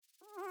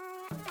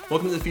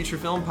Welcome to the Feature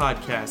Film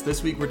Podcast.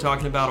 This week we're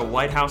talking about a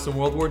White House in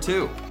World War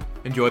II.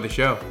 Enjoy the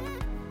show.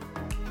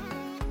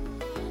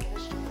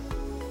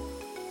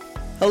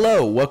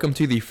 Hello, welcome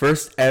to the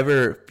first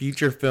ever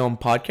Feature Film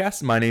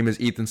Podcast. My name is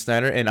Ethan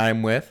Snyder and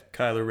I'm with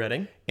Kyler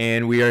Redding.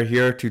 And we are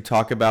here to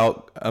talk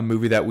about a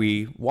movie that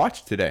we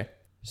watched today.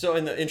 So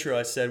in the intro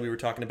I said we were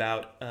talking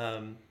about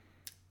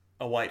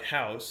a White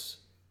House,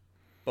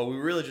 but we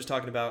were really just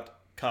talking about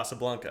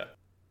Casablanca.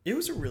 It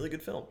was a really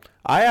good film.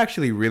 I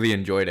actually really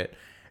enjoyed it.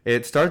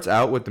 It starts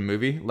out with the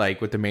movie, like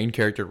with the main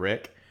character,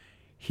 Rick.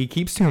 He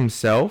keeps to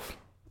himself,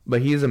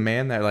 but he is a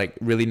man that like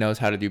really knows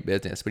how to do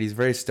business, but he's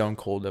very stone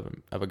cold of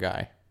a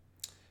guy.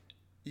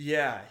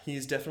 Yeah,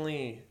 he's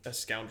definitely a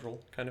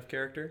scoundrel kind of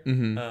character.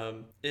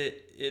 Mm-hmm.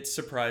 It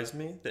surprised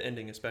me, the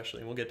ending especially,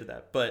 and we'll get to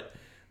that. But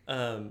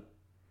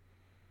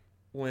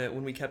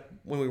when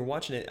we were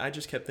watching it, I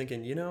just kept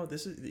thinking,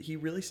 he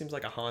really seems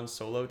like a Han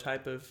Solo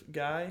type of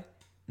guy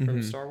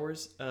from Star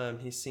Wars.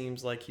 He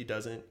seems like he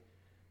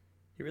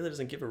really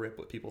doesn't give a rip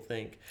what people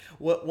think.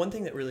 One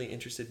thing that really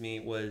interested me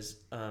was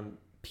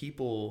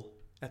people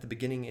at the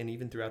beginning and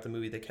even throughout the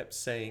movie, they kept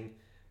saying,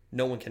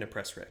 no one can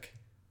impress Rick.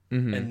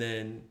 Mm-hmm. And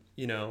then,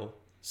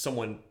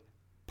 someone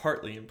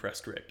partly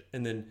impressed Rick.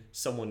 And then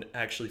someone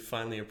actually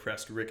finally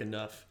impressed Rick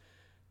enough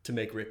to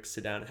make Rick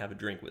sit down and have a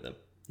drink with him,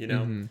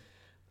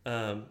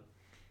 Mm-hmm.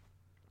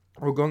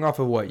 Well, going off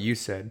of what you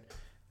said,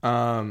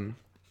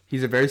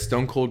 he's a very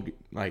stone cold,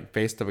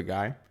 faced of a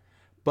guy.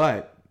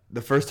 But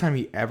the first time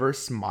he ever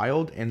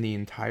smiled in the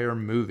entire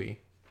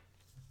movie.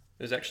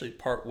 It was actually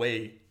part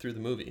way through the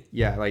movie.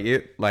 Yeah,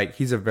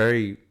 he's a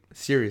very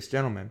serious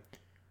gentleman.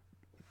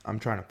 I'm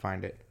trying to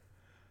find it.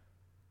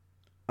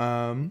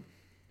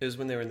 It was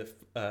when they were in the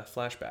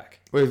flashback.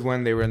 It was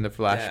when they were in the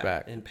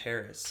flashback. Yeah, in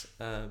Paris.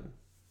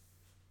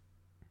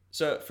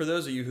 So for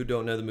those of you who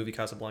don't know the movie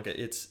Casablanca,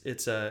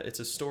 it's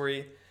a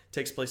story,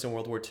 takes place in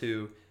World War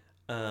II,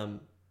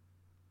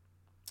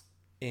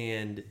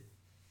 and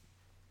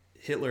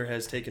Hitler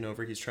has taken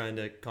over. He's trying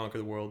to conquer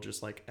the world,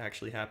 just like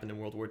actually happened in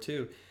World War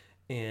II.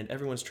 And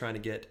everyone's trying to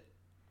get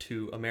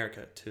to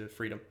America, to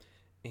freedom.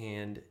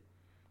 And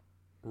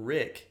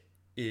Rick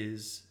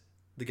is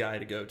the guy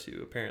to go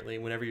to, apparently.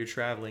 Whenever you're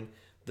traveling,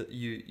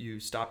 you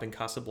stop in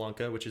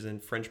Casablanca, which is in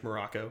French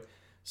Morocco.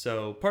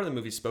 So part of the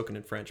movie is spoken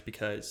in French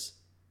because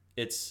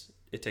it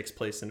takes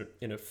place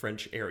in a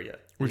French area.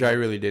 Which I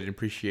really did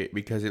appreciate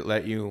because it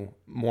let you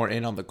more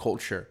in on the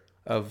culture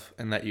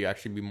and let you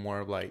actually be more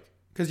of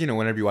because,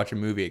 whenever you watch a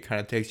movie, it kind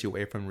of takes you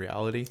away from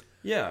reality.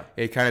 Yeah.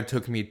 It kind of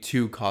took me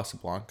to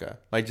Casablanca.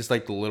 Just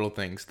the little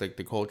things, like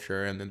the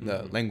culture and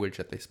the language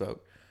that they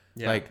spoke,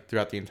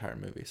 throughout the entire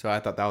movie. So I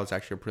thought that was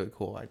actually a pretty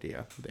cool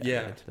idea.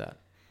 Into that.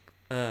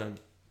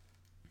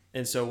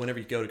 And so whenever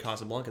you go to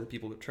Casablanca, the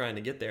people trying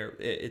to get there,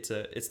 it's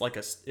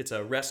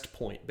a rest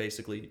point,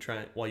 basically,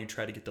 while you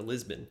try to get to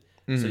Lisbon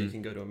so you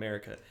can go to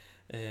America.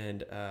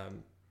 And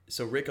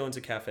so Rick owns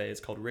a cafe.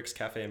 It's called Rick's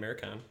Cafe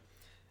American.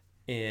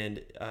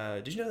 And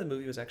did you know the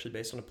movie was actually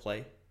based on a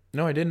play?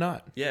 No, I did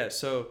not. Yeah,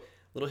 so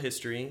little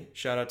history.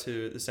 Shout out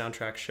to the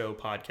Soundtrack Show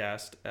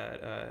podcast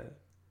at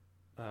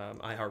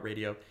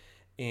iHeartRadio.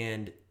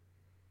 And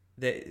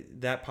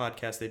that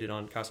podcast they did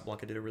on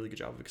Casablanca did a really good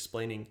job of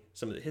explaining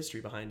some of the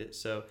history behind it.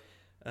 So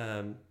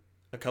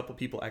a couple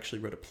people actually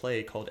wrote a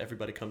play called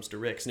Everybody Comes to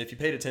Rick's. And if you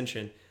paid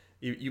attention,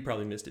 you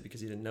probably missed it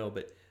because you didn't know,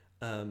 but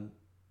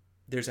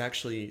there's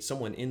actually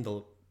someone in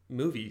the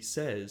movie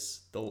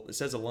says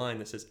a line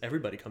that says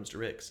everybody comes to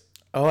Rick's.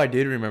 Oh, I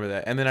did remember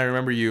that. And then I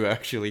remember you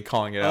actually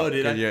calling it out. Oh,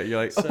 did I? Yeah, you're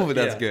like, but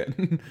that's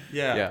good.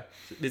 Yeah.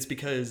 It's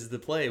because the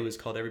play was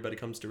called Everybody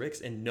Comes to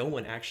Rick's and no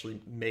one actually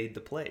made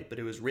the play, but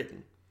it was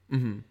written.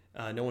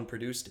 Mm-hmm. No one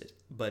produced it,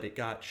 but it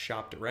got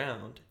shopped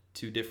around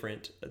to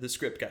the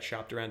script got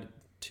shopped around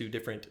to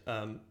different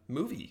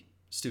movie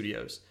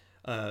studios.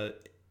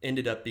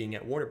 Ended up being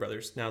at Warner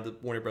Brothers. Now the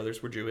Warner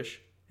Brothers were Jewish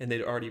and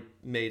they'd already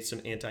made some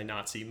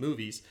anti-Nazi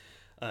movies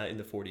in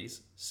the 40s.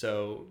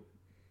 So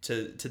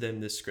to them,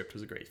 this script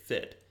was a great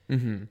fit.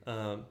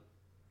 Mm-hmm.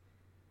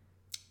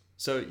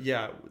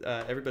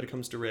 Everybody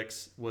Comes to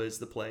Rick's was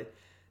the play.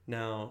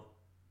 Now,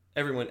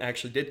 everyone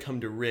actually did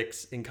come to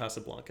Rick's in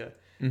Casablanca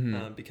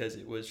because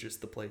it was just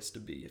the place to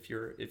be if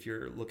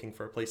you're looking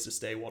for a place to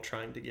stay while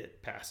trying to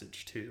get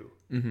passage to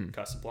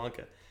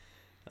Casablanca.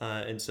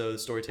 And so the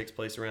story takes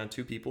place around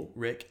two people,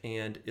 Rick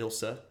and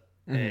Ilsa,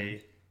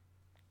 a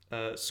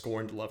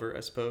scorned lover,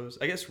 I suppose.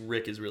 I guess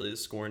Rick is really the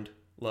scorned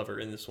lover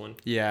in this one.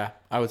 Yeah,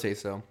 I would say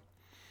so.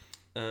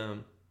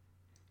 But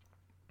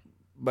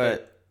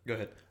go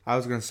ahead. I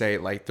was gonna say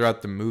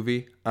throughout the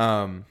movie,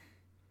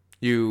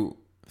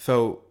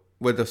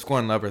 with the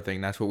scorned lover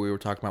thing, that's what we were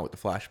talking about with the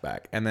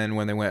flashback. And then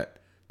when they went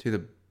to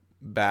the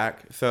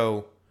back,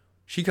 so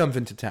she comes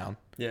into town.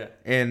 Yeah.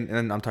 And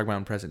I'm talking about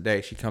in present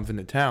day. She comes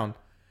into town,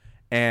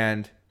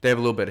 and they have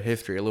a little bit of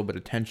history, a little bit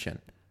of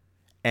tension.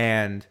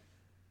 And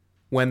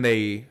when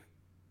they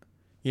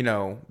did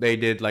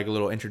a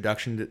little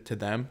introduction to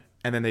them,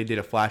 and then they did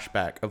a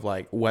flashback of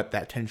what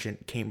that tension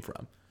came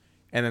from.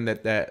 And then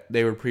that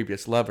they were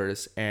previous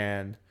lovers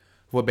and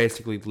what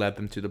basically led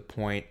them to the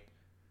point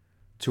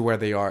to where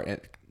they are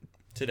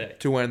today.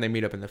 To when they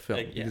meet up in the film.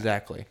 Yeah.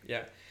 Exactly.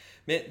 Yeah.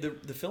 Man,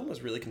 the film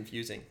was really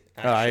confusing,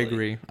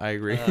 actually. I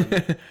agree.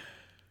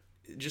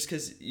 Just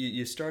because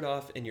you start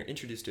off and you're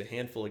introduced to a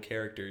handful of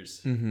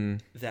characters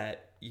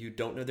that you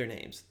don't know their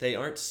names. They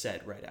aren't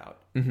said right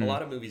out. A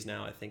lot of movies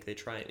now, I think they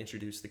try and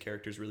introduce the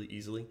characters really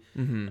easily.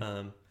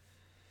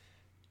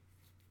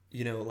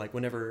 You know, like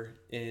whenever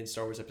in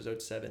Star Wars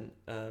Episode 7,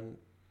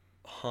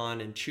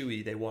 Han and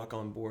Chewie, they walk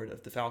on board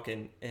of the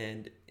Falcon,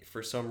 and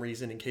for some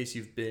reason, in case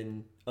you've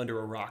been under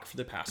a rock for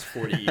the past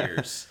 40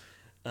 years,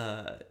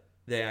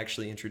 they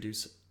actually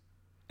introduce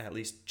at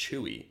least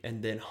Chewie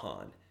and then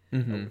Han.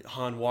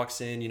 Han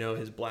walks in, you know,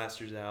 his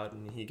blaster's out,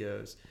 and he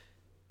goes,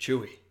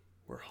 "Chewie,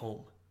 we're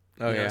home."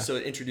 You know? So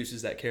it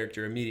introduces that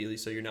character immediately,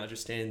 so you're not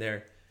just standing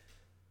there,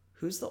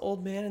 who's the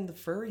old man in the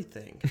furry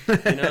thing?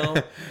 You know?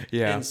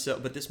 And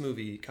so, but this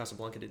movie,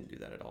 Casablanca, didn't do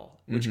that at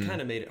all, which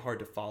kind of made it hard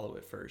to follow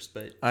at first.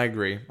 But I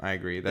agree.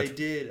 They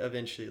did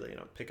eventually, you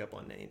know, pick up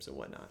on names and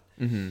whatnot.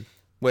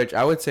 Which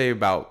I would say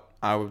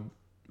I would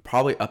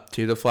probably up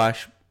to the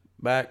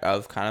flashback, I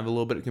was kind of a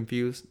little bit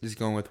confused, just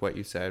going with what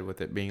you said,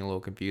 with it being a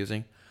little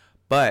confusing.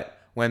 But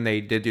when they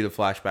did do the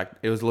flashback,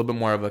 it was a little bit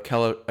more of a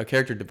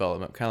character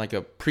development, kind of like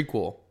a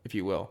prequel, if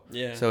you will.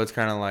 Yeah. So it's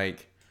kind of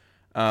like,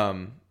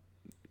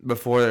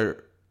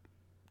 before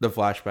the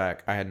flashback,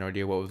 I had no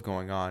idea what was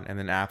going on, and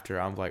then after,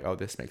 I'm like, oh,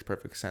 this makes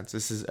perfect sense.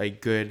 This is a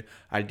good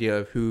idea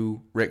of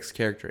who Rick's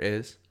character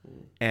is,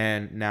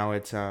 and now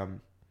it I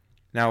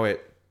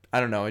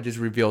don't know, it just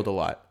revealed a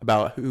lot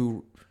about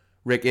who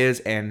Rick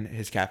is and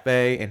his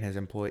cafe and his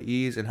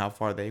employees and how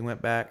far they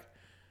went back.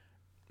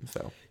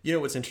 So, you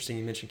know what's interesting?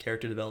 You mentioned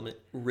character development.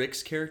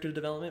 Rick's character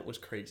development was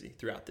crazy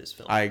throughout this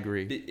film. I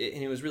agree,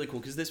 and it was really cool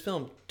because this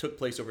film took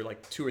place over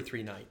like 2 or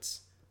 3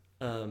 nights.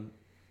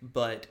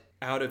 But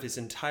out of his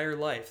entire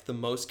life, the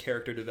most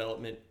character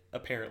development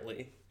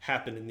apparently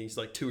happened in these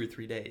like 2 or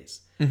 3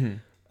 days.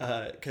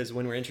 Because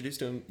when we're introduced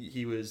to him,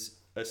 he was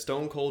a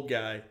stone cold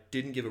guy,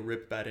 didn't give a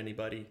rip about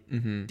anybody,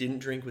 didn't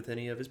drink with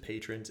any of his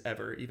patrons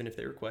ever, even if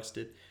they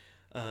requested.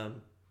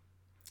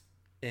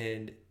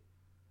 And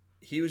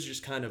he was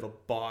just kind of a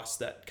boss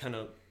that kind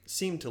of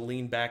seemed to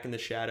lean back in the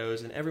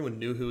shadows, and everyone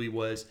knew who he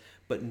was,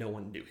 but no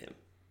one knew him,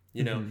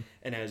 you know?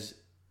 And as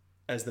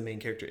the main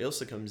character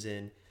Ilsa comes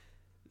in,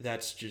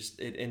 that's just,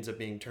 it ends up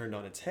being turned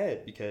on its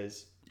head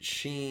because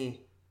she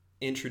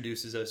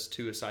introduces us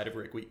to a side of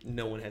Rick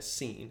no one has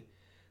seen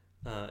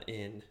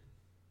in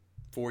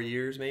 4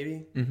 years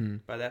maybe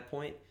by that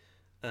point.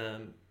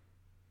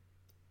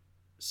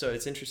 So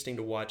it's interesting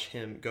to watch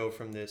him go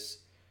from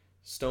this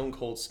stone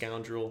cold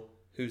scoundrel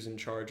who's in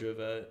charge of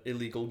a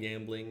illegal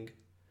gambling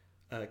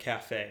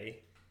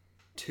cafe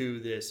to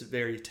this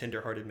very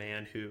tender-hearted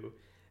man who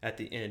at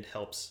the end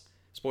helps,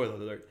 spoiler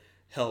alert,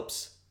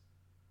 helps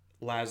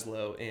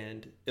Laszlo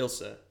and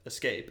Ilsa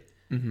escape.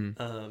 And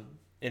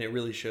it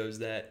really shows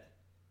that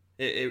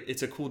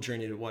it's a cool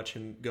journey to watch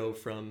him go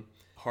from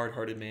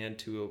hard-hearted man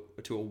to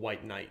a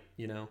white knight,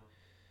 you know?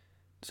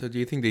 So do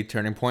you think the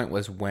turning point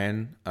was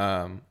when,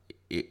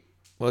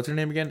 what's her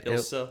name again?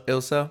 Ilsa.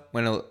 Ilsa?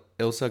 When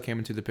Ilsa came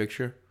into the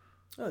picture?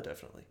 Oh,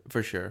 definitely.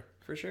 For sure.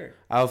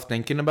 I was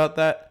thinking about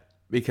that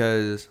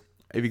because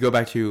if you go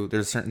back to,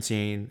 there's a certain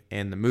scene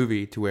in the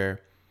movie to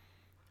where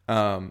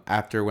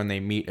after when they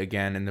meet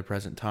again in the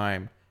present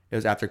time, it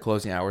was after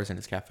closing hours in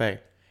his cafe.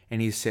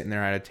 And he's sitting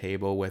there at a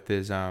table with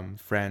his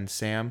friend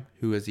Sam,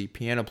 who is the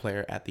piano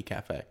player at the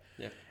cafe.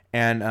 Yeah.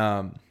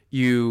 And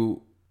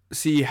you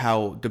see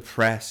how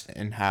depressed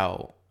and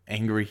how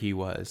angry he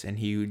was. And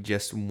he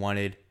just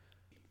wanted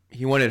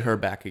her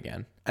back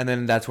again. And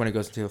then that's when it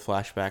goes into the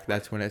flashback.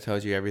 That's when it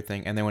tells you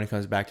everything. And then when it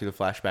comes back to the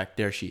flashback,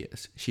 there she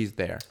is. She's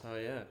there. Oh,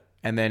 yeah.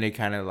 And then it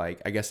kind of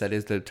like, I guess that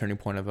is the turning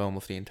point of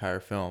almost the entire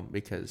film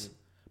because...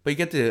 But you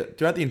get to,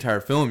 throughout the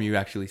entire film, you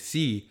actually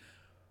see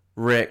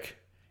Rick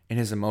and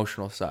his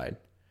emotional side.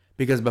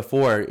 Because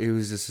before, he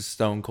was just a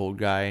stone cold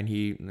guy and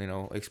he, you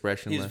know,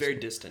 expressionless. He's very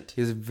distant.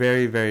 He's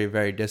very, very,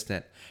 very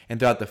distant. And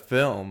throughout the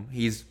film,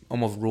 he's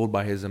almost ruled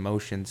by his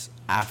emotions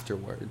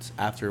afterwards,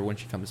 after when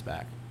she comes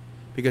back.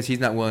 Because he's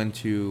not willing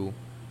to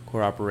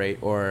cooperate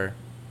or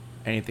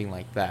anything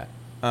like that.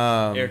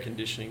 Air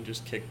conditioning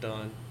just kicked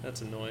on.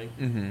 That's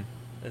annoying.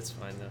 That's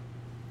fine, though.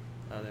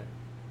 Oh, there.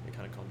 It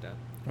kind of calmed down.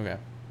 Okay.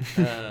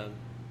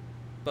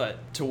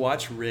 But to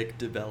watch Rick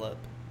develop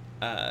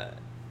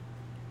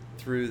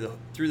through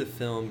the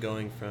film,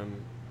 going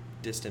from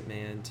distant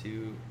man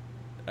to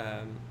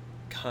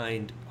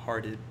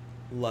kind-hearted,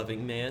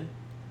 loving man,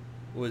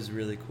 was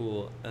really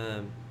cool.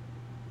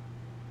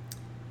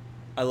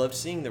 I loved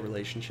seeing the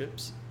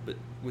relationships, but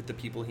with the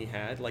people he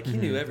had, like he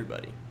knew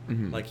everybody.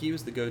 Like he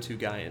was the go-to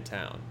guy in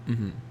town,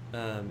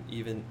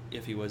 even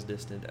if he was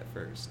distant at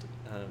first.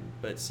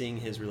 But seeing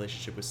his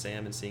relationship with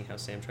Sam and seeing how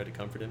Sam tried to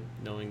comfort him,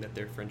 knowing that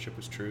their friendship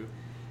was true,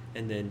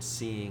 and then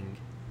seeing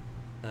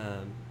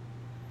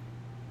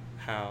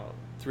how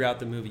throughout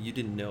the movie you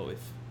didn't know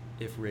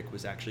if Rick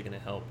was actually going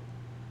to help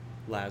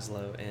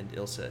Laszlo and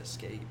Ilsa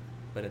escape,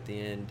 but at the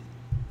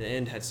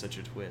end had such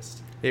a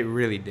twist. It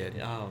really did.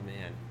 Oh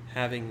man,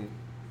 having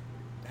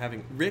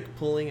having Rick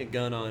pulling a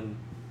gun on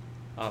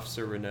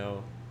Officer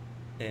Renault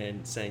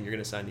and saying you're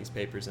going to sign these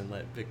papers and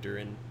let Victor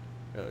and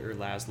or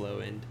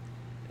Laszlo and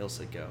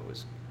Ilsa go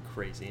was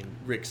crazy, and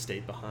Rick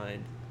stayed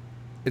behind.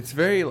 It's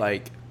very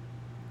like,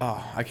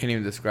 oh, I can't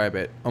even describe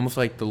it. Almost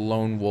like the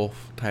lone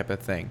wolf type of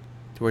thing,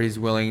 to where he's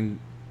willing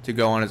to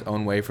go on his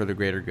own way for the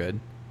greater good,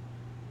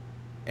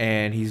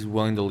 and he's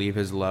willing to leave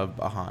his love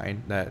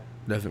behind that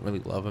doesn't really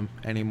love him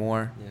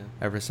anymore. Yeah.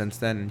 Ever since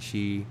then, and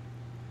she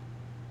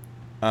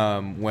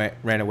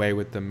ran away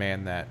with the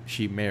man that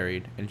she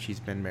married, and she's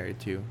been married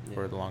to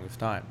for the longest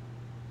time.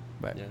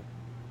 But yeah.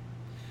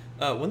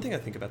 One thing I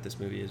think about this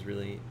movie is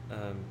really,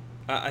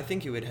 I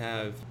think it would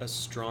have a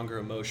stronger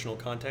emotional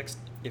context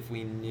if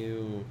we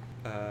knew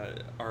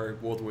our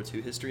World War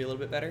II history a little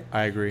bit better.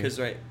 I agree. Because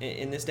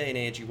in this day and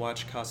age, you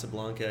watch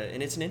Casablanca,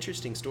 and it's an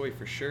interesting story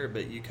for sure,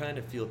 but you kind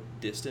of feel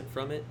distant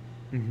from it.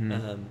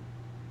 Mm-hmm.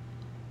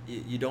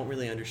 You don't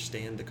really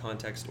understand the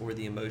context or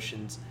the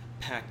emotions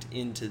packed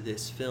into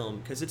this film,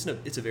 because it's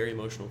a very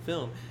emotional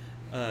film.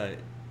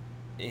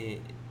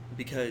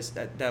 Because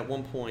at that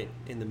one point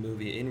in the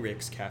movie, in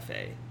Rick's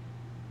cafe,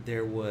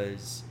 there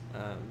was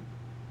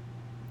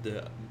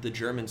the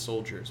German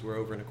soldiers were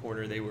over in a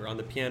corner. They were on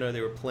the piano.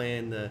 They were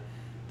playing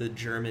the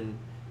German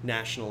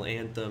national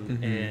anthem,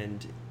 Mm-hmm.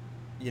 and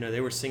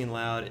they were singing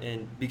loud.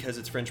 And because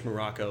it's French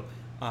Morocco,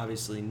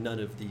 obviously none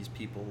of these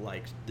people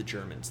liked the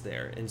Germans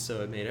there, and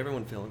so it made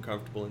everyone feel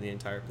uncomfortable in the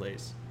entire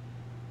place.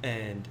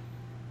 And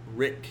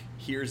Rick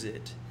hears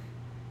it,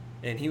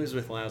 and he was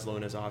with Laszlo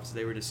in his office.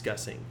 They were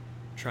discussing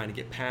trying to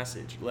get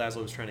passage.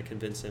 Laszlo was trying to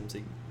convince him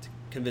to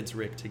convince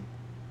Rick to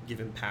give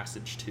him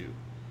passage to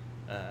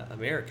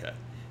America,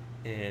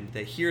 and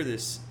they hear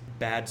this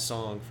bad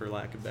song, for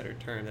lack of a better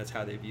term. That's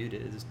how they viewed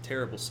it. It's a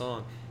terrible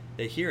song.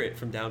 They hear it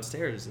from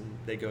downstairs, and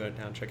they go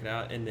down and check it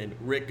out. And then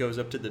Rick goes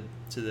up to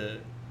the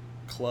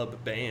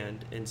club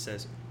band and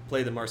says,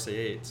 "Play the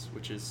Marseillaise,"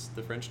 which is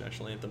the French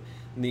national anthem.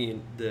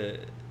 And the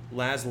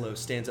Laszlo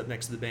stands up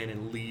next to the band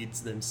and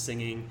leads them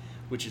singing,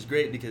 which is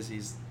great because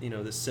he's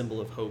the symbol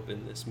of hope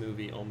in this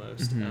movie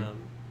almost. Mm-hmm.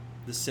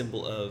 The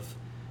symbol of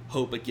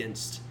hope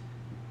against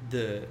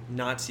the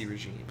Nazi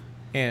regime.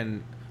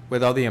 And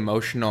with all the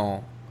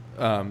emotional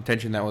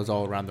tension that was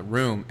all around the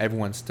room,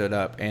 everyone stood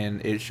up,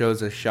 and it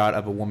shows a shot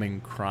of a woman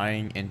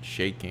crying and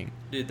shaking.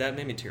 Dude, that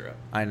made me tear up.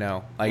 I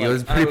know. Like it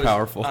was pretty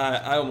powerful.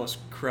 I almost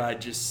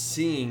cried just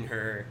seeing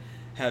her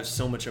have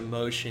so much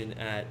emotion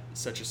at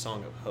such a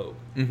song of hope.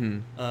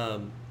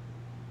 Mm-hmm.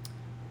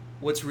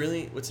 What's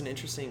an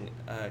interesting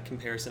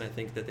comparison I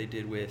think that they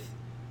did with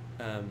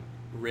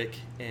Rick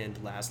and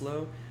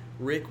Laszlo.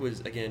 Rick was,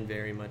 again,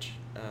 very much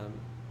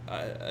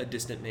a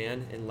distant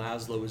man, and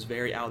Laszlo was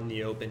very out in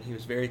the open. He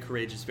was very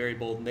courageous, very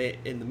bold, and they,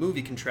 in the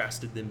movie,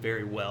 contrasted them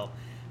very well.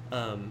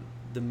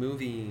 The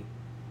movie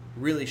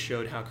really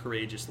showed how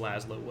courageous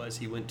Laszlo was.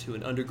 He went to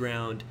an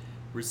underground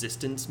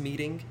resistance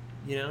meeting,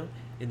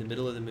 in the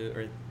middle of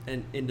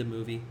the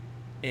movie,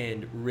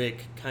 and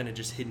Rick kind of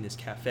just hid in his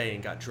cafe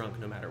and got drunk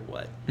no matter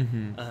what.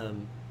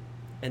 Mm-hmm.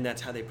 And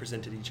that's how they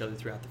presented each other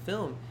throughout the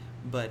film.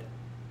 But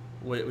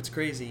what's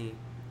crazy,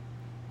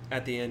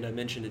 at the end, I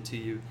mentioned it to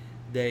you,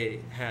 they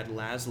had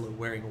Laszlo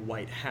wearing a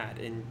white hat.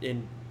 And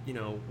in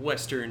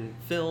Western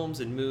films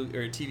and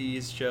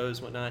TV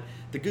shows, whatnot,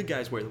 the good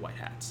guys wear the white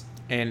hats.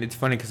 And it's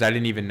funny because I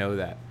didn't even know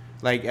that.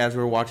 Like, as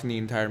we're watching the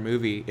entire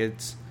movie,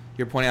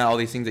 you're pointing out all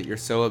these things that you're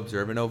so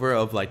observant over,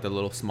 of like the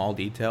little small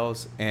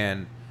details,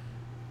 and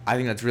I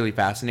think that's really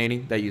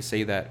fascinating that you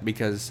say that,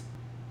 because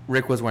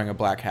Rick was wearing a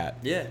black hat.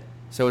 Yeah.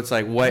 So it's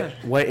like,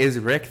 what is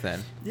Rick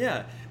then?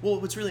 Yeah. Well,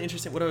 what's really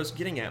interesting, what I was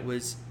getting at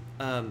was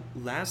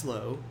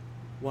Laszlo,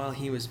 while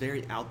he was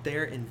very out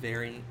there and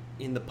very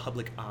in the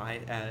public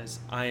eye as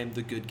I am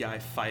the good guy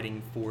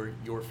fighting for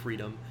your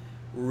freedom,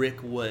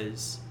 Rick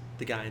was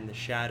the guy in the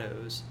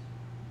shadows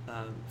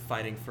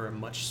fighting for a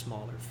much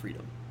smaller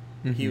freedom.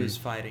 Mm-hmm. He was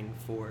fighting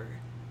for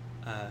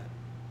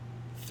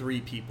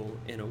 3 people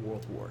in a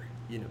world war,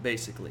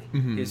 basically.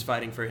 Mm-hmm. He was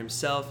fighting for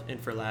himself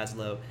and for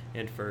Laszlo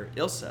and for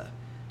Ilsa,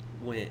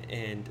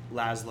 and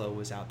Laszlo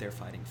was out there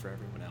fighting for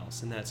everyone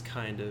else. And that's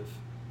kind of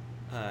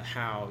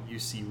how you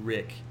see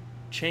Rick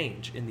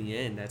change in the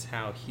end. That's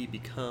how he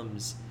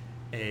becomes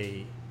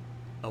a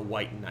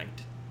white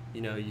knight.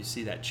 You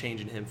see that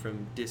change in him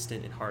from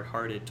distant and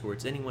hard-hearted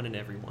towards anyone and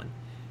everyone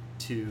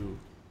to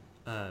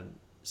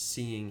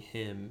seeing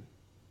him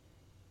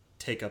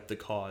take up the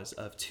cause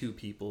of 2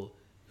 people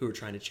who are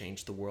trying to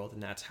change the world,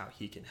 and that's how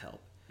he can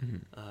help.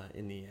 Mm-hmm.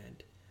 In the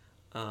end.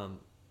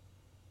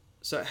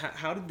 So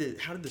how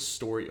did the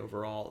story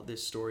overall,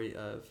 this story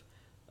of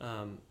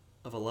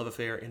a love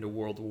affair and a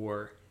world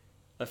war,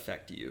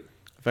 affect you?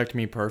 Affect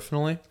me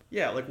personally?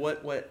 Yeah, like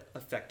what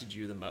affected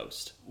you the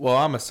most? Well,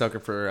 I'm a sucker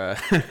for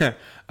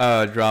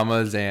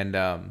dramas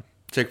and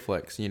chick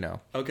flicks,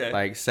 Okay.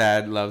 Like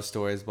sad love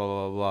stories, blah,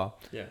 blah, blah, blah.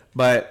 Yeah.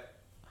 But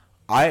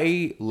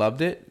I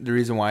loved it. The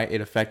reason why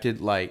it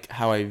affected like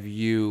how I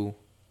view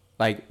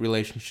like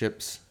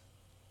relationships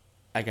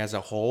like as a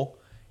whole.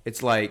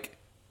 It's like,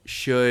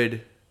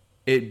 should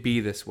it be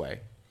this way?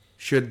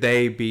 should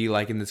they be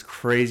like in this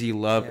crazy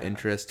love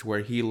interest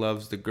where he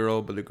loves the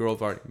girl, but the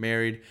girl's already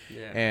married,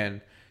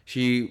 and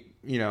she,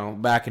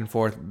 back and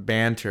forth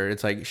banter.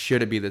 It's like,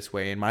 should it be this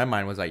way? And my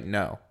mind was like,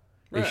 no,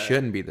 it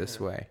shouldn't be this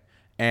way.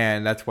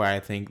 And that's why I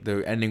think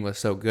the ending was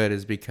so good,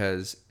 is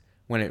because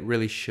when it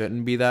really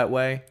shouldn't be that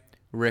way,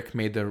 Rick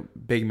made the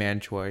big man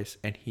choice,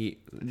 and he,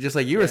 just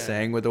like you were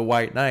saying with the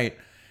White Knight,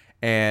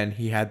 and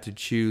he had to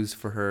choose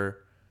for her.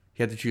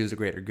 He had to choose the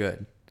greater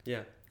good.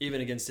 Yeah,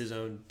 even against his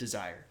own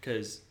desire,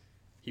 because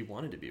he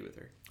wanted to be with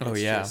her.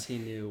 Just, he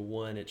knew,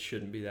 one, it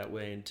shouldn't be that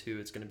way, and two,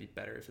 it's going to be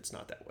better if it's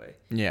not that way.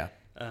 Yeah.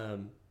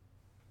 And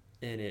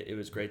it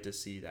was great to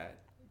see that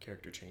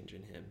character change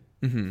in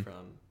him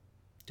from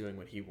doing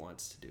what he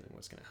wants to doing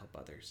what's going to help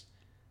others.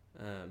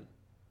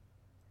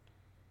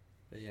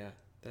 But yeah,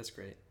 that's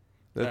great.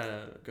 Go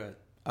ahead.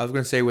 I was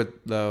going to say,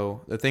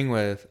 the thing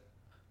with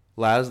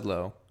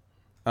Laszlo,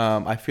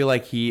 I feel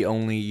like he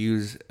only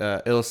used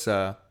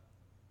Ilsa,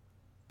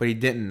 but he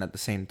didn't at the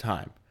same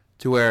time.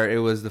 To where it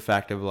was the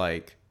fact of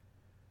like,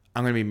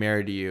 I'm going to be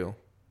married to you,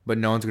 but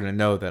no one's going to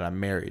know that I'm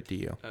married to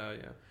you. Oh,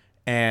 yeah.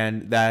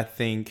 And I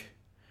think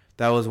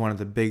that was one of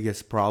the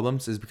biggest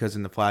problems, is because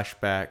in the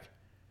flashback,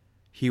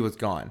 he was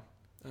gone.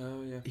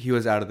 Oh, yeah. He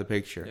was out of the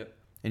picture. Yep.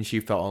 And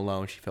she felt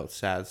alone. She felt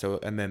sad.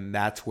 And then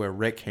that's where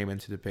Rick came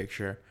into the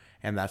picture,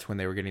 and that's when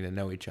they were getting to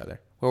know each other.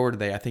 Where were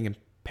they? I think in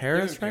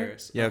Paris, right?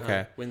 Paris. Yeah,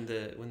 okay. When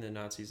the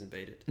Nazis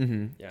invaded.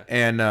 Mm-hmm. Yeah.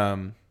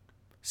 And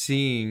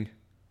seeing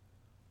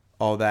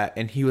all that,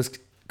 and he was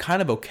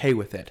kind of okay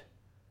with it.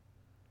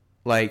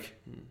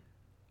 Like,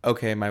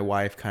 okay, my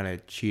wife kind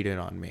of cheated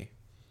on me.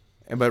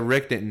 But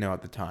Rick didn't know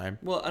at the time.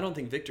 Well, I don't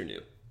think Victor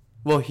knew.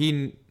 Well,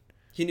 he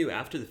knew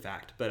after the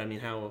fact, but I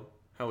mean, how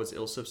was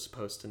Ilsa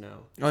supposed to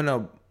know? Oh,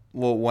 no.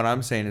 Well, what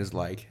I'm saying is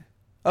like,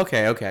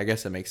 okay, I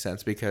guess that makes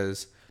sense,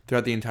 because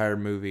throughout the entire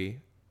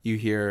movie, you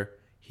hear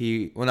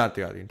not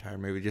throughout the entire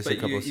movie, just a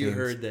couple of scenes. You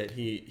heard that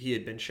he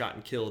had been shot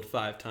and killed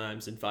 5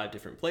 times in 5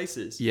 different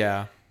places.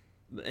 Yeah.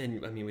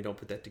 And I mean, we don't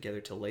put that together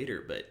till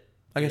later, but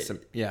I guess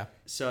yeah.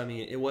 So I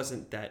mean, it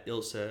wasn't that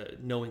Ilsa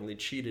knowingly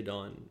cheated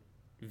on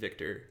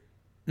Victor.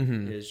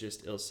 Mm-hmm. It was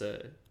just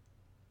Ilsa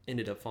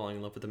ended up falling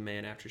in love with a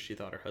man after she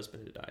thought her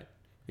husband had died.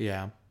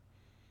 Yeah.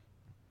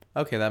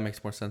 Okay, that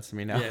makes more sense to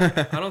me now.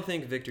 Yeah, I don't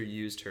think Victor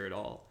used her at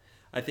all.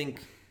 I think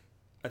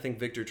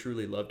Victor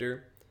truly loved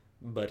her,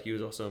 but he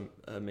was also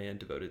a man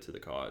devoted to the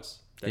cause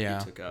that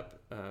he took up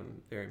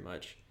very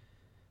much.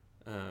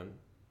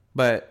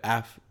 But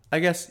I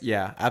guess,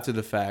 after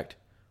the fact,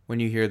 when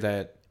you hear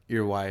that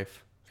your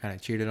wife kind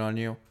of cheated on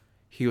you,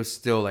 he was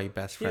still like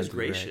best friends with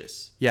Rick. He was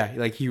gracious. Yeah,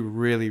 like he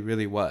really,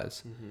 really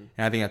was. Mm-hmm.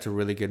 And I think that's a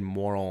really good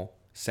moral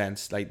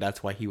sense. Like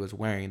that's why he was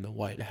wearing the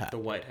white hat. The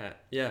white hat.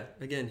 Yeah.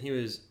 Again, he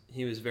was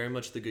very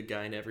much the good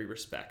guy in every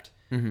respect.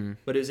 Mm-hmm.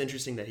 But it was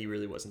interesting that he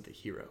really wasn't the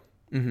hero.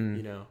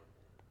 Mm-hmm.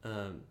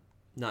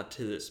 Not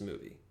to this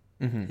movie.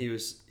 Mm-hmm. He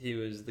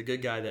was the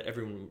good guy that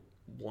everyone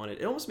wanted.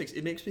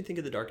 It makes me think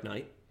of The Dark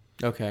Knight.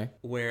 Okay.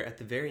 Where at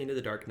the very end of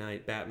The Dark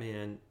Knight,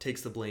 Batman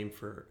takes the blame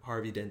for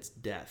Harvey Dent's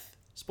death.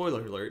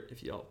 Spoiler alert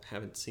if y'all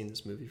haven't seen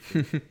this movie.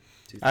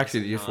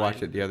 Actually, you just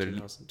watched it the other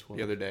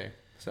day.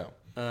 So.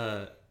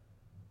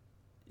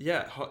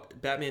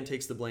 Batman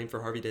takes the blame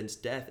for Harvey Dent's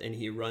death, and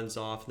he runs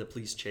off, and the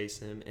police chase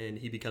him, and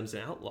he becomes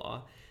an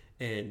outlaw.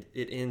 And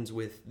it ends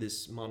with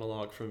this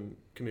monologue from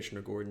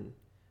Commissioner Gordon,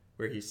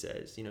 where he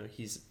says,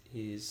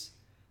 he's,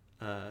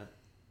 I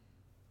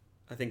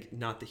think,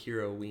 not the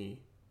hero we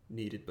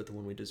needed, but the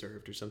one we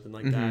deserved, or something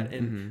like that.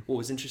 And what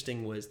was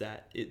interesting was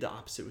that the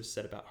opposite was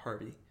said about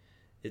Harvey.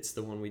 It's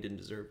the one we didn't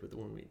deserve, but the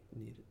one we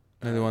needed.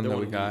 And the one that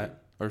we got,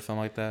 or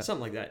something like that.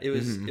 Something like that. It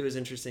was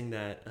interesting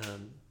that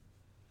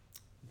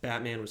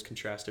Batman was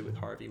contrasted with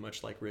Harvey,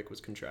 much like Rick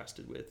was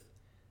contrasted with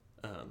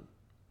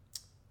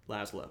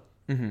Laszlo.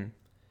 Mm-hmm.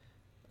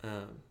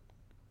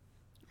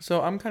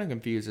 So I'm kind of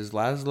confused. Is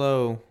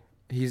Laszlo?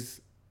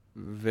 He's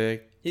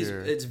Victor.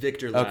 It's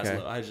Victor Laszlo.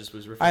 Okay. I just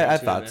was referring to him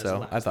as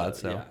Laszlo. I thought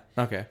so.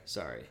 Yeah. Okay.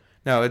 Sorry.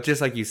 No, it's just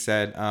like you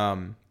said.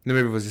 The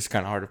movie was just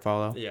kind of hard to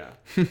follow. Yeah.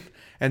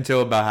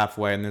 Until about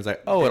halfway, and there's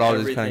like, oh, it all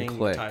just kind of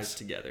clicks. Ties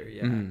together.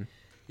 Yeah. Mm-hmm.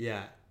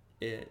 Yeah.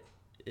 It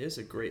is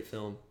a great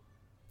film.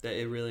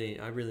 I really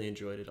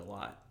enjoyed it a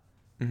lot.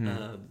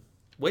 Mm-hmm.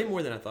 Way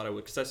more than I thought I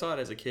would, because I saw it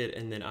as a kid,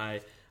 and then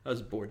I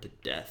was bored to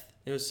death.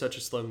 It was such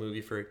a slow movie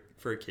for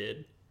a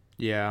kid.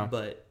 Yeah.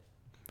 But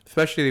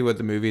especially with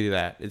the movie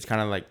that it's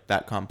kind of like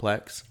that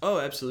complex. Oh,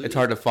 absolutely. It's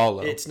hard to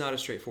follow. It's not a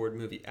straightforward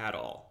movie at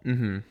all.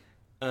 Mm-hmm.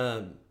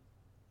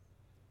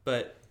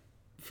 But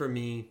for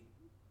me,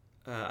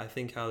 I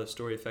think how the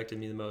story affected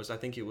me the most, I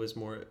think it was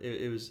more,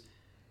 it was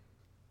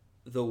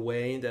the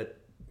way that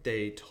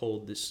they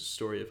told this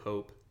story of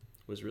hope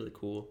was really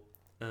cool.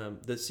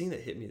 The scene that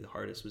hit me the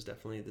hardest was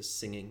definitely the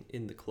singing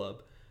in the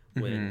club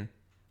when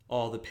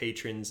all the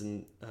patrons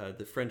and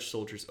the French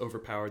soldiers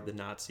overpowered the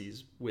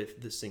Nazis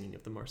with the singing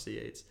of the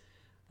Marseillaise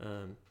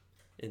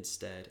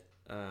instead.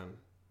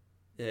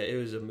 It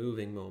was a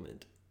moving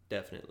moment,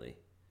 definitely.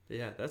 But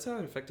yeah, that's how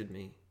it affected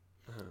me.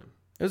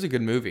 It was a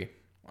good movie.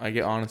 Like,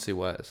 it honestly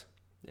was.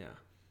 Yeah.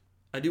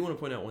 I do want to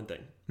point out one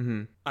thing.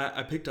 Mm-hmm.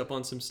 I picked up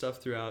on some stuff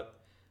throughout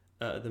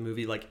the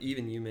movie. Like,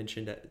 even you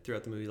mentioned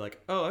throughout the movie,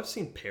 like, oh, I've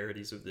seen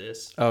parodies of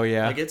this. Oh,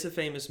 yeah. Like, it's a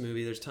famous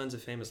movie. There's tons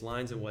of famous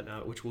lines and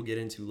whatnot, which we'll get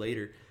into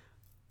later.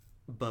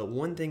 But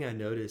one thing I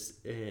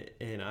noticed,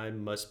 and I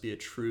must be a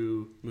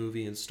true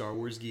movie and Star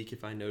Wars geek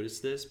if I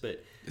noticed this,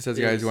 but it says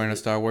the guy's wearing a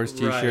Star Wars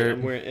t-shirt. Right,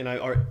 I'm wearing,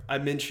 and I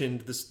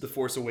mentioned this, The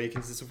Force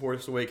Awakens. It's a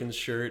Force Awakens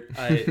shirt.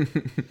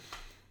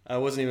 I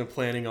wasn't even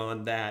planning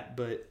on that,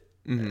 but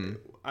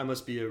I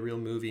must be a real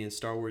movie and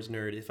Star Wars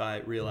nerd if I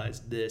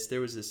realized this. There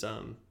was this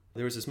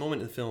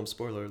moment in the film,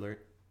 spoiler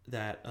alert,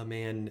 that a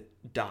man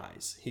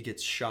dies. He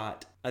gets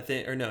shot. I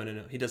think, or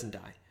no, he doesn't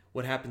die.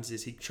 What happens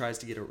is he tries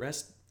to get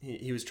arrested.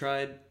 He was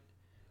tried.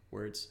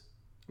 Words.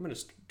 I'm going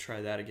to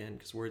try that again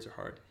because words are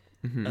hard.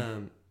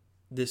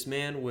 This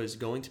man was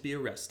going to be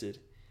arrested,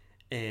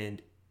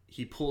 and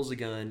he pulls a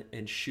gun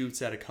and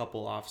shoots at a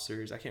couple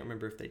officers. I can't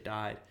remember if they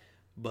died,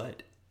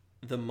 but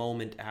the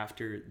moment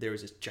after, there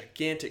was this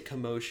gigantic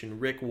commotion.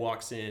 Rick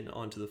walks in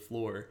onto the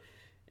floor,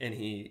 and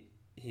he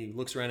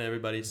looks around at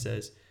everybody and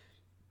says,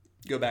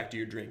 go back to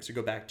your drinks or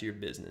go back to your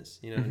business.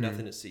 You know,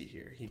 nothing to see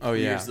here. He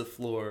clears the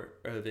floor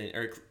of it,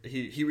 or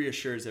he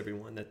reassures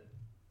everyone that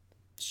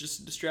it's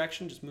just a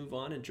distraction. Just move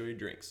on. Enjoy your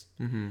drinks.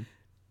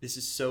 This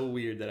is so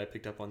weird that I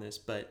picked up on this,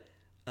 but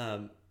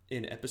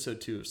in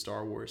episode 2 of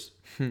Star Wars,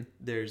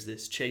 there's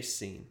this chase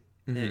scene.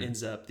 And it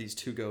ends up these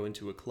two go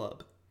into a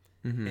club.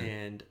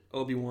 And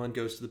Obi-Wan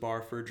goes to the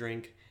bar for a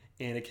drink.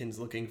 Anakin's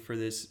looking for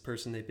this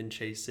person they've been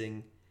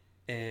chasing.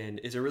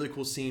 And it's a really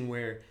cool scene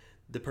where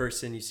the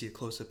person, you see a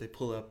close-up, they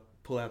pull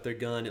out their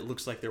gun. It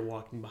looks like they're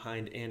walking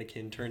behind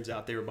Anakin. Turns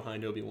out they were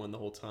behind Obi-Wan the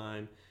whole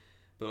time.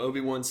 But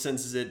Obi-Wan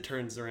senses it,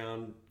 turns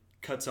around,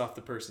 cuts off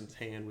the person's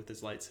hand with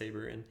his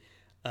lightsaber, and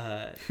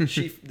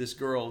this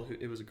girl,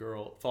 it was a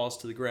girl, falls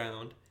to the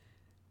ground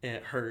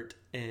and hurt,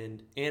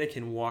 and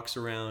Anakin walks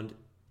around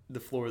the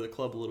floor of the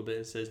club a little bit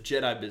and says,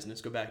 Jedi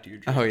business, go back to your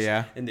drinks. Oh,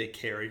 yeah. And they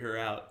carry her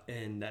out,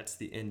 and that's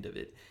the end of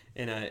it.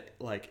 And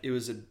it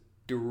was a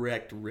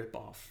direct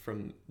ripoff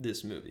from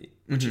this movie,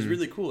 which is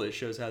really cool. It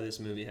shows how this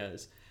movie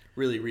has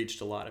really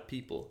reached a lot of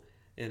people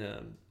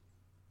and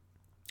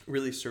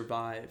really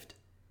survived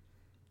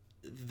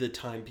the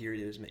time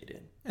period it was made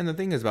in. And the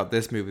thing is about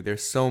this movie,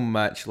 there's so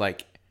much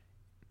like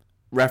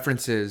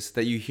references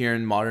that you hear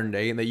in modern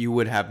day and that you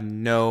would have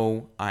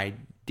no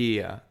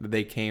idea that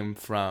they came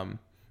from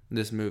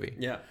this movie.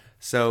 Yeah.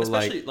 So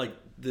especially like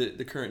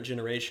the current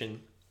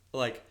generation,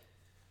 like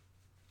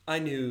I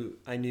knew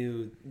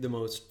the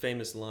most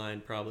famous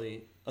line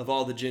probably of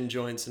all the gin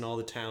joints and all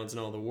the towns in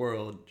all the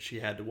world, she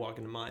had to walk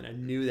into mine. I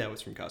knew that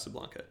was from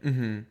Casablanca.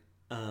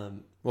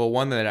 Well,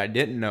 one that I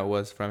didn't know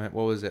was from it.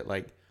 What was it?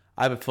 Like,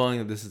 I have a feeling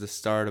that this is the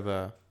start of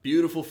a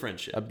beautiful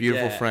friendship.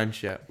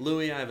 Friendship.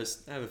 Louis, I have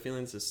a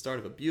feeling it's the start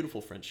of a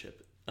beautiful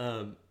friendship.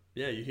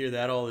 Yeah, you hear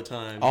that all the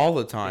time. All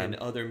the time. In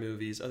other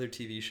movies, other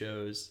TV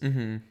shows.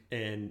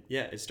 And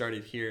yeah, it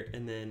started here.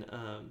 And then,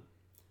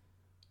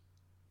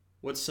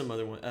 what's some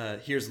other one?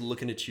 Here's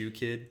Looking at You,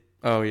 Kid.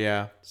 Oh,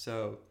 yeah.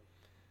 So,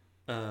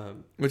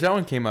 which that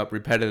one came up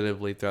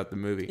repetitively throughout the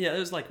movie. Yeah, it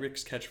was like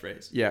Rick's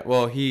catchphrase. Yeah,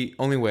 well, he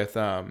only with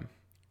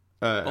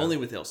only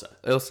with Ilsa.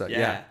 Ilsa,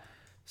 yeah.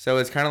 So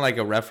it's kind of like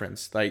a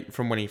reference, like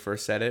from when he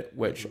first said it,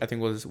 which I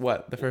think was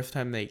the first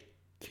time they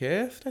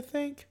kissed, I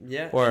think.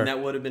 Yeah, and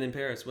that would have been in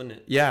Paris, wouldn't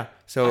it? Yeah.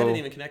 So I didn't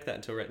even connect that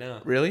until right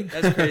now. Really?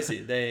 That's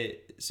crazy.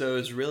 So it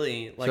was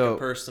really like a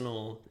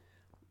personal.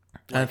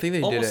 I think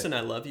they almost did it. An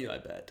 "I love you." I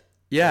bet.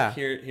 Yeah. Like,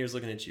 here's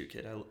Looking at You,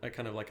 Kid. I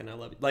kind of like an "I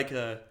love you," like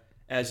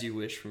 "As You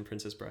Wish" from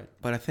Princess Bride.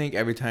 But I think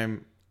every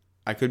time,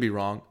 I could be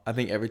wrong. I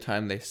think every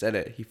time they said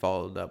it, he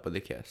followed up with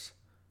a kiss.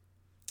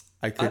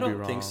 I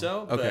don't think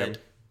so. Okay.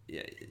 But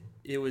yeah,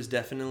 it was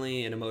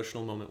definitely an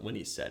emotional moment when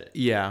he said it.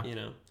 Yeah. You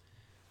know.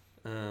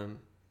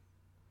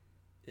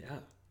 Yeah.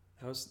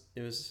 It was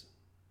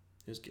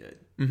good.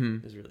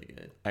 It was really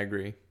good. I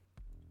agree.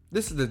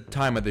 This is the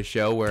time of the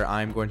show where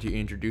I'm going to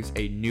introduce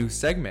a new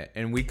segment,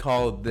 and we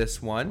call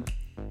this one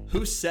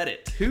Who Said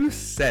It? Who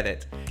Said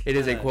It? It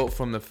is a quote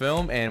from the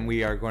film, and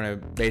we are going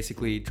to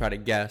basically try to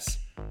guess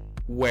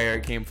where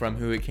it came from,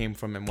 who it came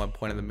from, and what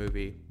point of the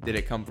movie did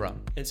it come from.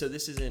 And so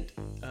this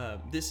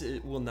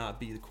will not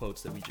be the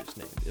quotes that we just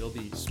named. It'll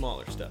be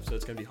smaller stuff, so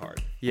it's going to be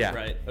hard. Yeah.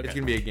 Right? Okay. It's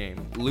going to be a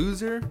game.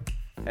 Loser,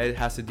 it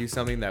has to do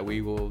something that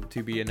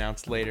to be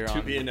announced later on.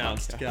 To be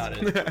announced. Got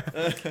it.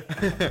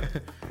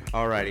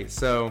 Alrighty.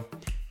 So,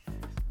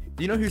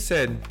 do you know who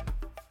said,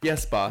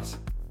 "Yes, boss"?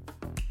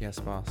 Yes,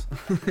 boss.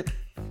 Are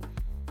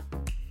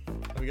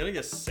we gonna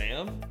guess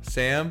Sam?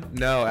 Sam?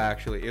 No,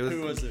 actually, it was.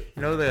 Who was it?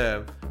 You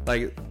know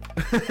it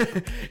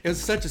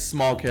was such a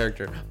small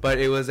character, but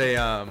it was a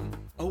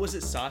Oh, was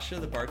it Sasha,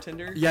 the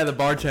bartender? Yeah, the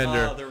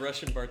bartender. Oh, the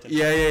Russian bartender.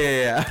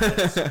 Yeah.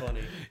 That's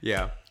funny.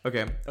 Yeah.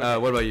 Okay.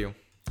 What about you?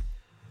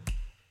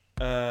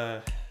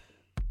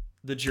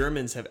 The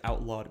Germans have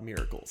outlawed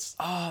miracles.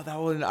 Oh, that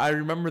one. I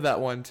remember that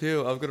one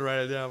too. I was gonna write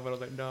it down, but I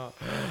was like, no.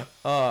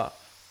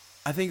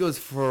 I think it was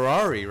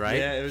Ferrari, right?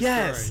 Yeah, it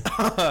was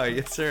Ferrari.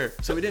 Yes, sir.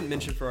 So we didn't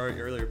mention Ferrari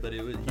earlier, but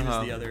he was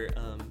the other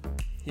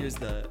he was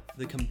the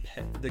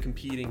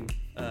competing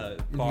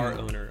bar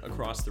owner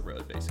across the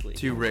road, basically.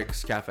 To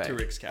Rick's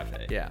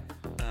Cafe. Yeah.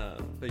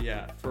 But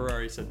yeah,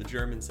 Ferrari said the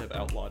Germans have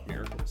outlawed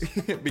miracles.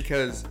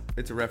 Because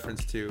it's a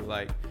reference to,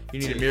 like, you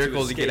need a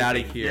miracle to get out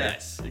of here.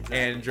 Yes, exactly.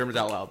 And Germans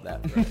outlawed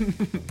that. Right.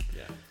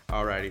 Yeah.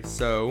 Alrighty,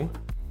 so,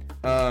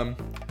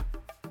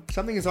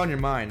 something is on your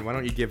mind. Why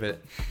don't you give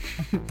it?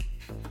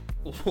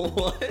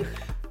 What?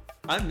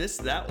 I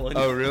missed that one.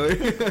 Oh, really?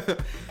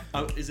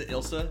 Is it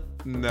Ilsa?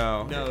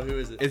 No. No, who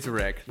is it? It's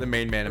Rick, the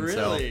main man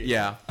himself. Really?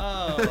 Yeah.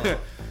 Oh.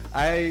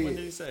 When did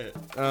he say it?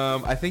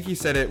 I think he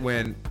said it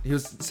when he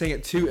was saying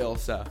it to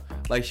Ilsa.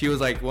 Like, she was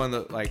like one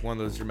of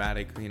those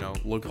dramatic,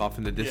 look off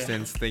in the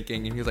distance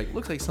thinking, and he was like,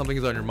 looks like something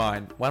is on your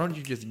mind. Why don't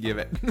you just give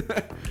it?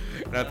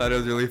 And I thought it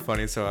was really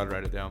funny, so I'd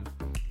write it down.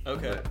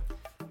 Okay.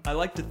 I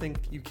like to think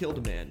you killed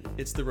a man.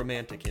 It's the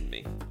romantic in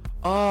me.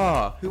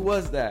 Ah, who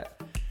was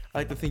that? I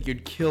like to think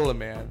you'd kill a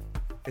man.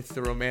 It's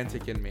the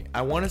romantic in me.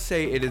 I want to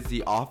say it is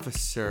the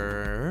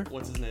officer.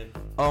 What's his name?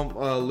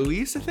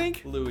 Luis, I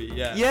think. Louis,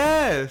 yeah.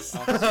 Yes.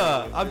 Louis,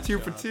 I'm 2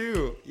 for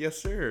 2.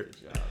 Yes, sir.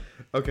 Good job.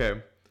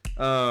 Okay.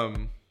 All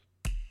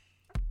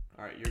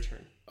right, your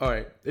turn. All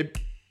right.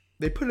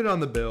 They put it on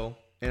the bill,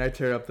 and I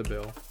tear up the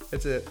bill.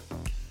 That's it.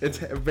 It's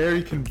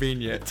very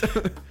convenient.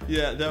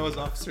 Yeah, that was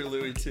Officer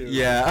Louis too.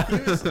 Yeah.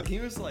 He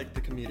was like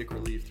the comedic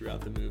relief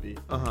throughout the movie.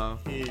 Uh-huh.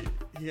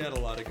 He had a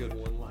lot of good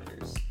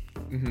one-liners.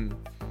 Mm-hmm.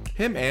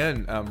 Him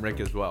and Rick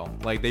as well.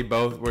 Like, they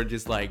both were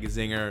just like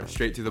zinger,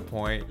 straight to the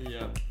point.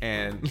 Yeah.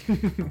 And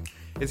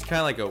it's kind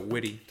of like a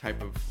witty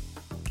type of,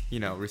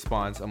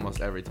 response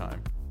almost every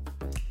time.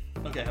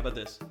 Okay, how about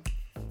this?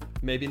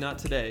 Maybe not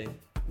today,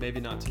 maybe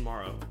not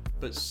tomorrow,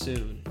 but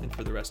soon and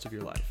for the rest of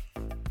your life.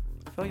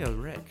 I feel like that was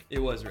Rick. It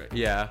was Rick.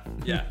 Yeah.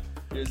 Yeah,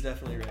 it was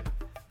definitely Rick.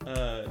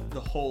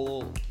 The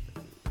whole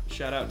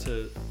shout out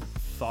to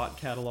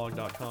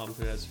thoughtcatalog.com,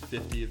 who has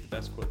 50 of the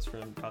best quotes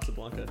from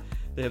Casablanca.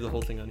 They have the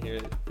whole thing on here.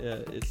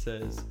 It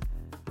says,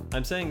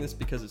 I'm saying this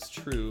because it's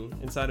true.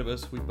 Inside of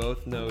us, we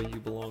both know you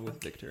belong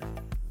with Victor.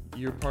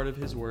 You're part of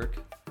his work,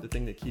 the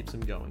thing that keeps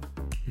him going.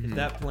 Mm-hmm. If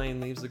that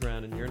plane leaves the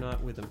ground and you're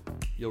not with him,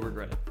 you'll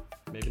regret it.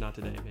 Maybe not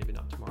today, maybe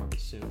not tomorrow, but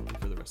soon and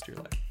for the rest of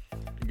your life.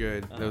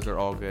 Good. Those are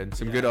all good.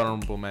 Some good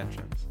honorable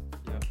mentions.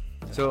 Yeah.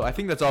 So I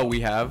think that's all we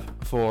have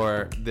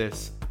for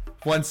this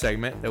one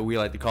segment that we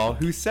like to call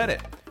Who Said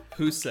It?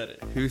 Who said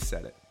it? Who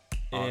Said It?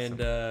 Awesome.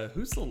 And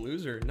who's the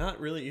loser? Not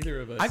really either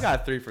of us. I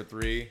got 3 for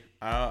 3.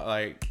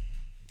 I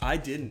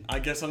didn't. I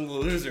guess I'm the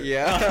loser.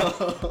 Yeah.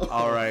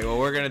 All right. Well,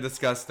 we're gonna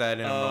discuss that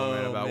in a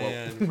moment about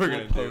what we're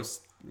gonna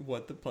post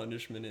what the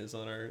punishment is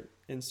on our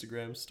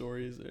Instagram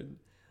stories and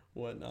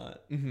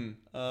whatnot. Mm-hmm.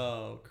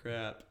 Oh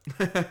crap.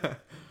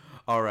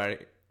 All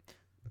right.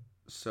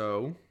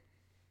 So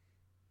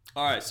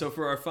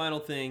for our final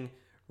thing,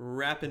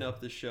 wrapping up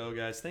the show,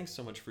 guys. Thanks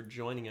so much for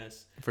joining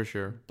us. For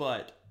sure.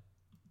 But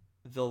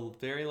the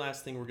very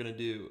last thing we're gonna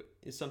do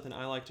is something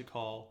I like to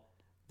call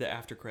the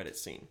after credit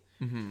scene.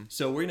 Mm-hmm.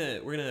 So we're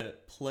gonna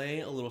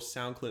play a little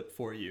sound clip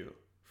for you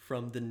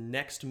from the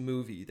next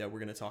movie that we're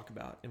gonna talk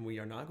about, and we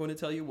are not going to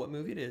tell you what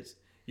movie it is.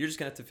 You're just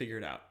gonna have to figure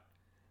it out.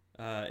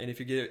 And if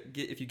you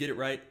get it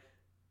right,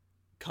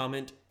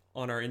 comment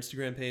on our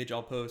Instagram page.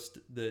 I'll post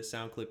the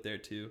sound clip there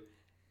too,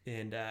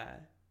 and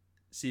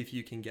see if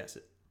you can guess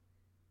it.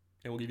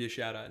 And we'll give you a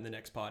shout out in the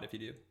next pod if you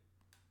do.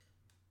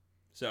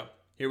 So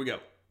here we go.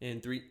 In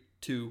 3,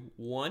 2,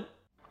 1.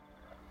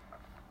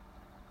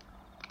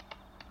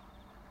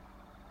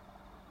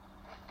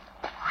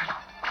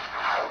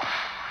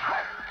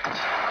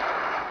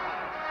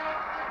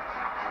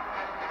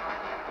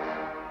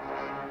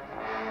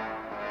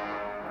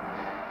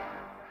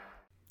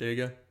 There you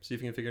go. See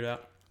if you can figure it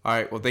out. All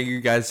right. Well, thank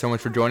you guys so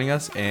much for joining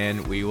us,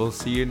 and we will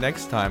see you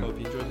next time. Hope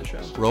you enjoyed the show.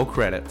 Roll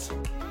credits.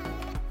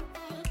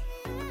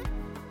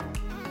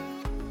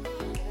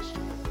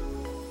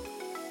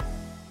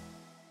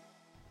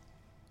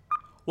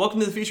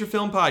 Welcome to the Feature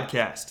Film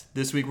Podcast.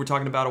 This week we're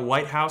talking about a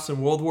White House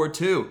in World War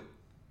II.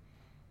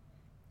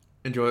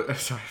 Enjoy.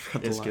 Sorry, I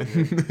forgot the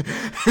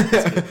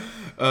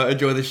line.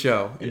 Enjoy the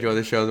show. Yeah. Enjoy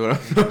the show.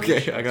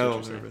 Okay, I got a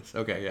little nervous.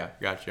 Okay, yeah,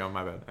 got you.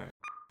 My bad. All right.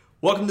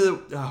 Welcome to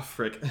the... Oh,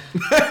 frick.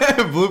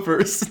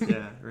 Bloopers.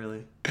 Yeah,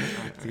 really.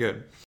 It's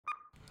good.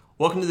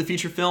 Welcome to the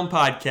Feature Film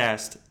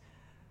Podcast.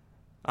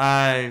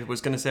 I was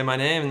going to say my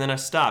name and then I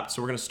stopped,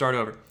 so we're going to start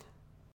over.